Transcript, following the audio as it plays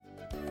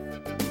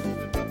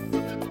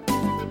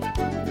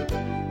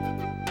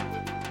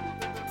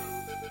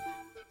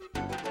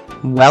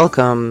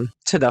Welcome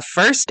to the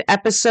first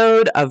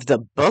episode of the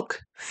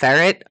Book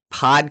Ferret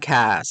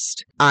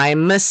podcast.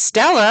 I'm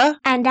Mustella.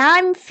 And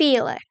I'm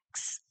Felix.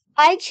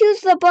 I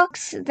choose the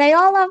books. They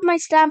all have my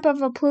stamp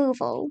of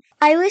approval.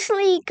 I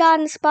recently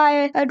got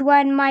inspired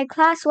when my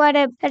class read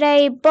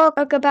a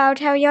book about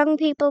how young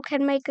people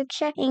can make a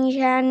change,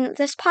 and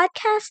this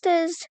podcast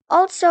is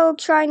also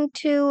trying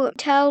to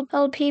tell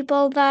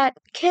people that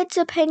kids'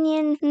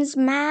 opinions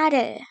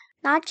matter.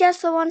 Not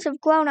just the ones of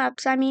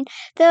grown-ups. I mean,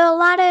 there are a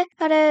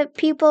lot of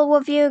people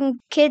reviewing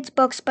kids'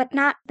 books, but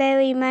not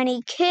very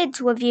many kids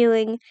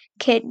reviewing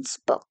kids'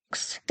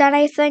 books. And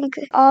I think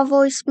our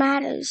voice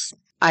matters.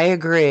 I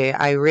agree.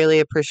 I really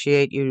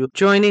appreciate you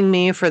joining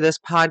me for this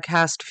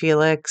podcast,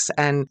 Felix.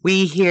 And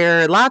we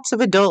hear lots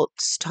of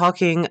adults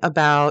talking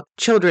about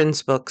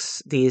children's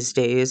books these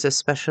days,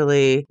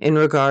 especially in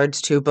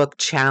regards to book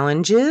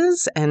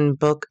challenges and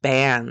book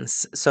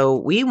bans. So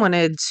we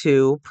wanted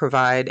to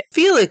provide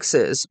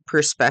Felix's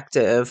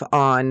perspective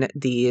on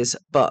these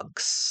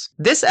books.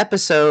 This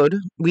episode,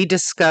 we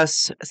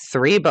discuss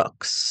 3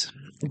 books.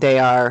 They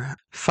are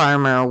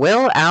Farmer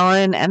Will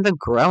Allen and the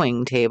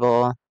Growing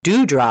Table,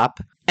 Dewdrop,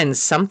 and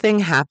Something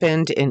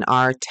Happened in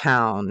Our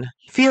Town.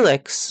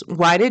 Felix,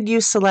 why did you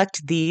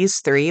select these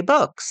 3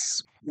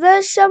 books?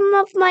 They're some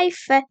of my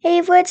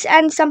favorites,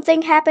 and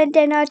Something Happened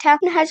in Our Town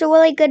has a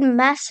really good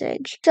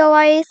message. So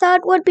I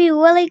thought would be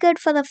really good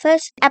for the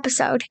first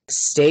episode.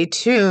 Stay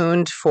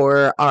tuned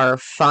for our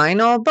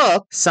final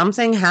book,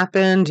 Something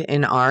Happened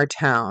in Our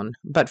Town.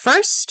 But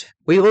first,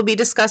 we will be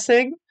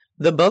discussing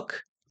the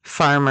book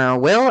Farmer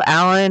Will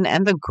Allen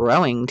and the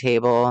Growing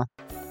Table.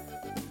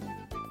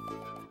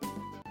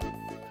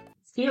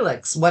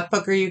 Felix, what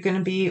book are you going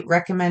to be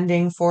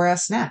recommending for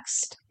us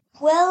next?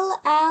 Will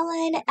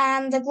Allen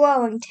and the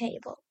Growing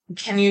Table.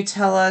 Can you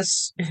tell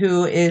us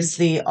who is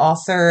the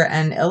author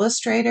and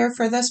illustrator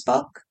for this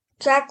book?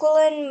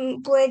 Jacqueline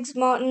Briggs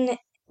Martin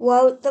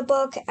wrote the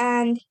book,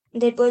 and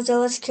it was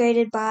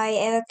illustrated by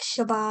Eric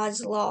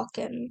Shabazz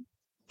Larkin.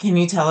 Can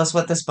you tell us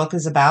what this book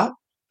is about?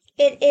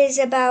 It is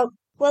about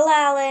Will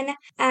Allen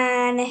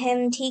and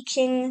him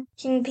teaching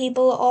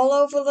people all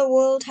over the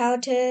world how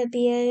to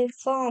be a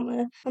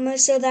farmer,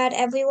 so that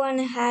everyone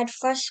had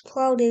fresh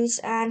produce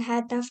and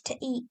had enough to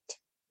eat.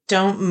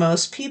 Don't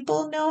most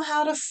people know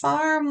how to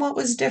farm? What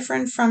was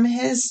different from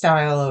his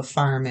style of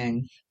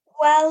farming?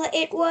 Well,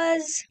 it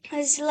was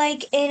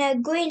like in a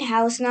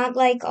greenhouse, not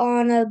like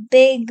on a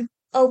big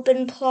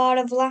open plot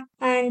of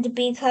land,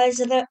 because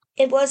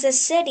it was a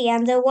city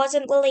and there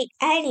wasn't really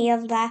any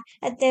of that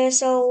there,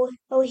 so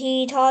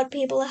he taught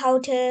people how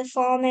to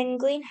farm in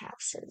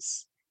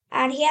greenhouses.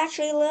 And he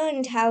actually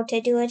learned how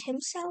to do it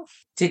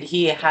himself. Did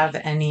he have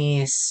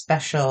any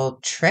special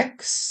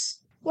tricks?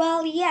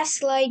 Well,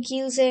 yes, like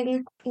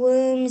using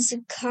worms,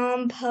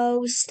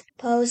 compost,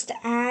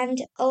 and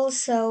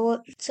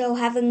also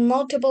having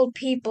multiple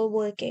people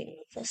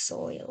working the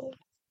soil.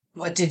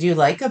 What did you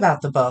like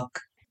about the book?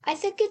 I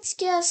think it's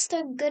just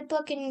a good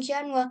book in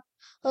general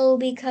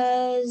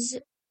because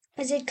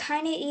it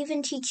kind of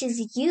even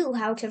teaches you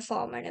how to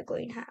farm in a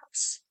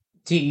greenhouse.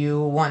 Do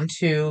you want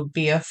to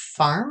be a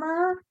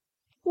farmer?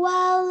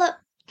 Well,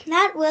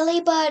 not really,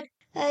 but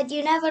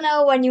you never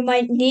know when you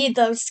might need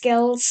those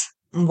skills.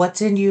 What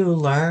did you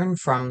learn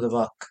from the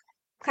book?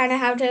 Kind of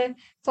how to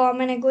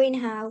farm in a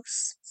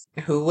greenhouse.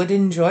 Who would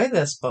enjoy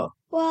this book?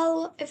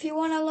 Well, if you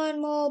want to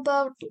learn more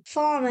about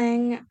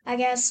farming, I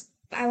guess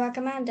I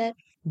recommend it.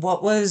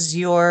 What was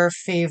your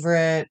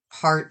favorite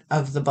part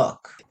of the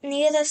book?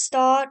 Near the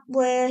start,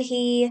 where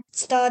he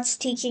starts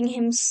teaching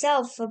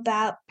himself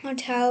about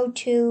how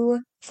to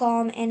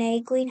farm in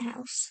a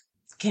greenhouse.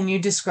 Can you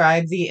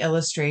describe the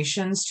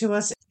illustrations to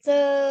us?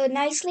 They're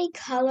nicely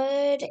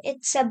colored.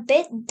 It's a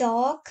bit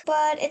dark,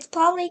 but it's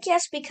probably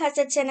just because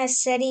it's in a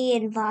city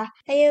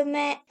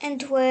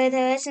environment where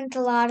there isn't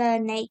a lot of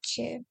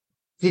nature.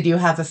 Did you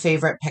have a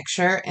favorite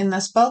picture in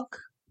this book?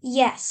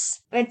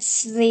 Yes,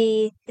 it's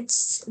the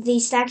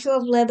Statue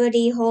of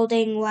Liberty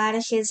holding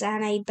radishes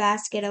and a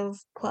basket of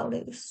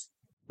produce.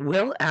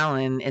 Will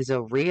Allen is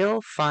a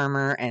real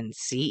farmer and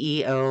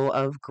CEO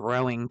of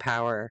Growing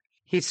Power.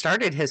 He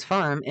started his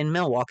farm in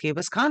Milwaukee,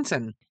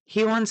 Wisconsin.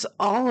 He wants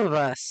all of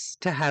us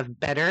to have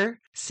better,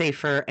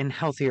 safer, and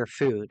healthier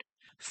food.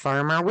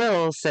 Farmer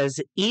Will says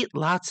eat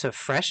lots of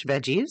fresh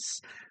veggies,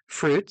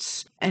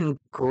 fruits, and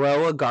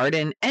grow a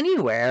garden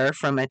anywhere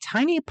from a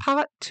tiny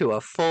pot to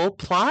a full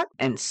plot,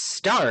 and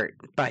start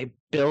by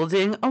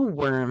building a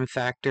worm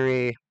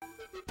factory.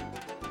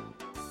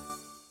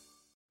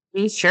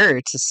 Be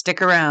sure to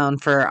stick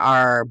around for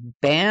our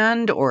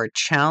banned or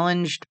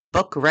challenged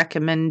book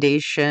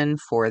recommendation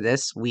for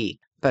this week.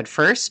 But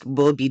first,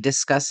 we'll be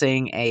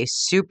discussing a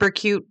super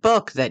cute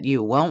book that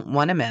you won't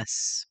want to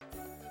miss.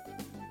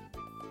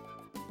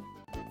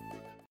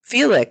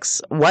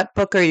 Felix, what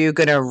book are you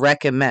going to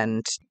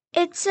recommend?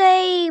 It's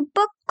a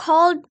book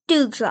called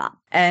Dewdrop.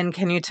 And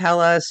can you tell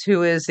us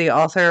who is the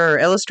author or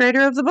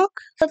illustrator of the book?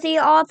 The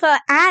author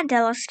and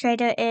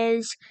illustrator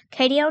is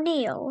Katie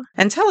O'Neill.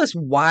 And tell us,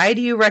 why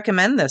do you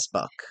recommend this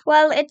book?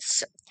 Well,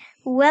 it's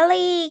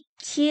really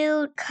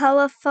cute,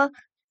 colorful,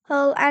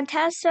 and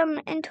has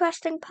some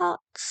interesting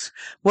parts.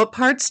 What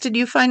parts did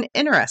you find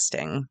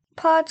interesting?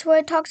 Parts where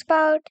it talks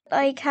about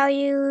like how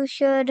you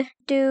should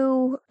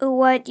do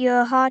what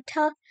your heart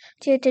tells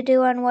you to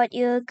do and what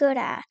you're good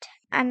at,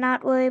 and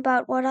not worry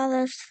about what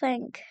others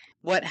think.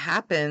 What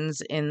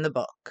happens in the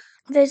book?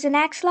 There's an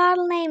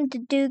axolotl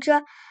named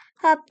Dewdrop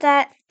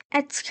that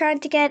it's trying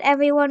to get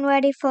everyone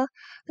ready for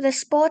the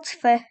sports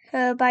fair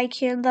by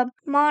cheering them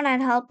on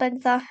and helping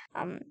the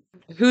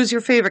Who's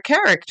your favorite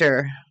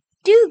character?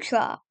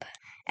 Dewdrop,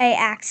 a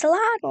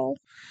axolotl.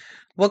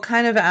 What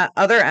kind of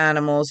other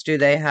animals do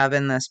they have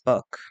in this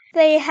book?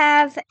 They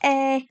have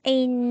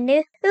a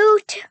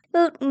newt,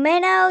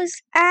 minnows,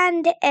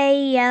 and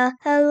a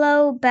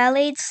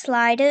yellow-bellied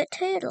slider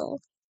turtle.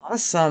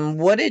 Awesome.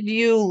 What did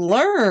you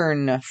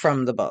learn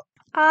from the book?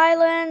 I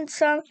learned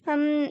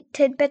some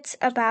tidbits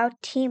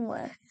about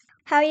teamwork,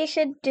 how you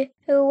should do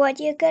what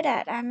you're good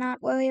at and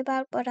not worry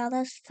about what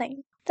others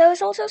think. There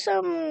was also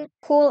some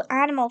cool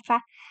animal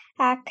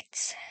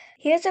facts.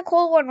 Here's a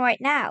cool one right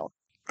now.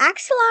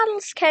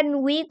 Axolotls can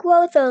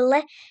regrow their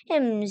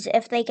limbs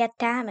if they get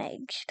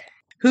damaged.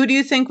 Who do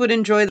you think would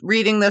enjoy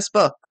reading this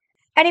book?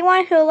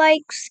 Anyone who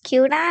likes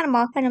cute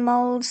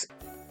animals.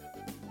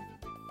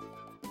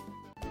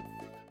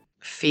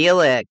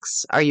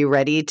 Felix, are you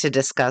ready to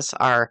discuss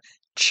our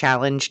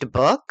challenged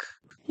book?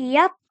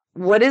 Yep.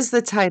 What is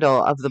the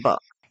title of the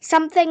book?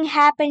 Something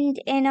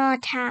happened in our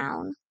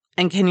town.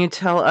 And can you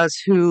tell us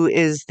who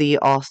is the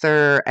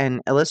author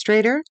and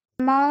illustrator?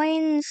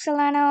 Maureen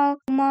Solano,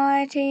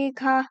 Marty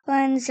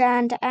Collins,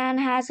 and Anne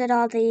Hazard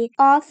are the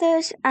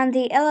authors, and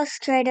the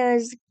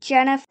illustrators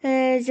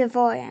Jennifer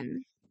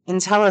Zavoyan.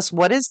 And tell us,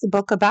 what is the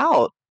book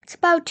about? It's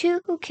about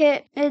two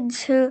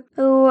kids who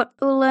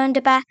learned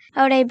about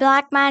a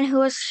black man who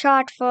was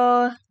shot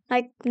for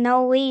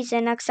no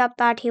reason except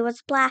that he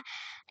was black,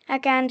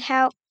 and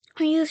how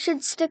you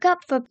should stick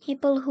up for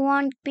people who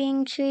aren't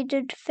being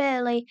treated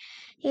fairly,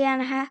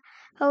 and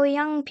how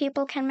young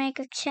people can make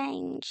a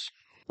change.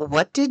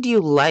 What did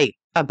you like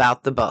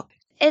about the book?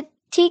 It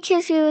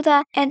teaches you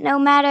that no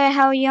matter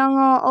how young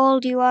or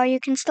old you are, you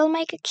can still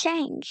make a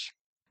change.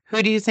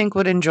 Who do you think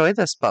would enjoy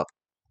this book?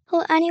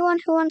 Well, anyone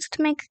who wants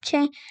to make a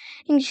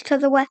change to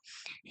the way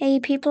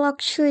people are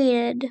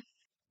treated.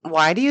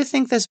 Why do you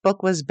think this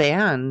book was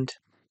banned?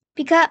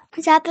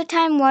 Because at the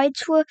time,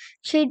 whites were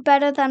treated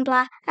better than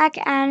black,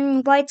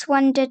 and whites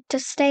wanted to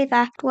stay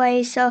that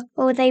way, so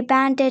they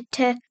banned it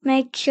to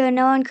make sure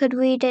no one could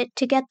read it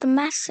to get the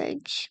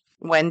message.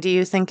 When do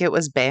you think it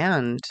was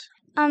banned?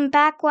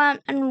 Back when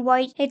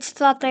whites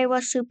thought they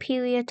were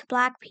superior to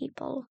black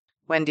people.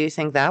 When do you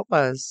think that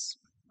was?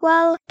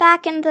 Well,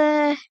 back in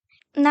the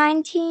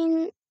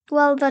 20th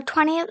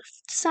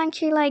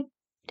century,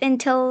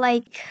 until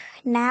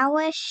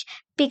nowish,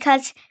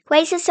 because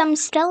racism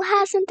still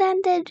hasn't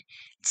ended.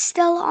 It's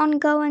still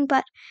ongoing,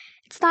 but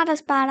it's not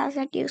as bad as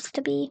it used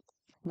to be.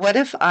 What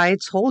if I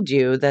told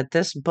you that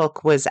this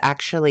book was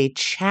actually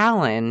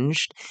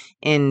challenged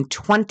in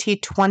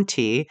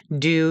 2020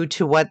 due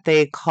to what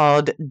they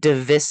called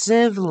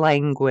divisive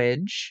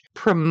language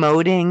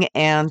promoting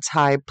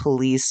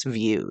anti-police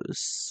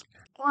views?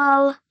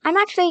 Well, I'm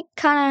actually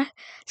kind of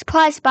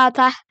surprised about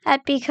that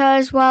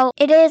because,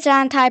 it is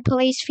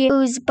anti-police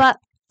views, but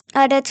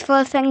it's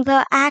for things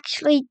they're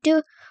actually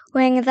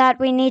doing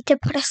that we need to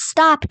put a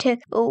stop to.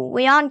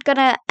 We aren't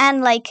gonna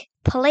end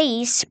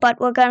police, but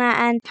we're gonna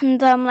end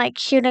them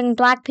shooting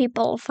black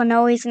people for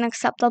no reason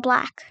except they're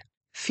black.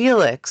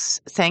 Felix,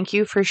 thank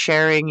you for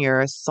sharing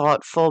your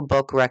thoughtful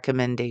book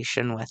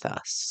recommendation with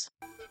us.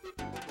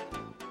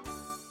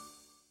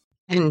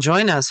 And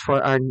join us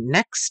for our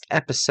next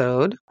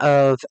episode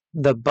of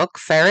the Book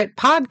Ferret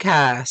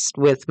podcast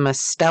with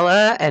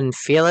Mustella and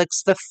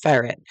Felix the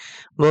Ferret.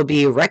 We'll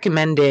be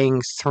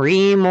recommending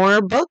 3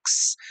 more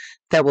books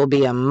that will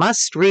be a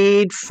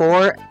must-read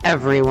for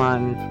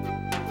everyone.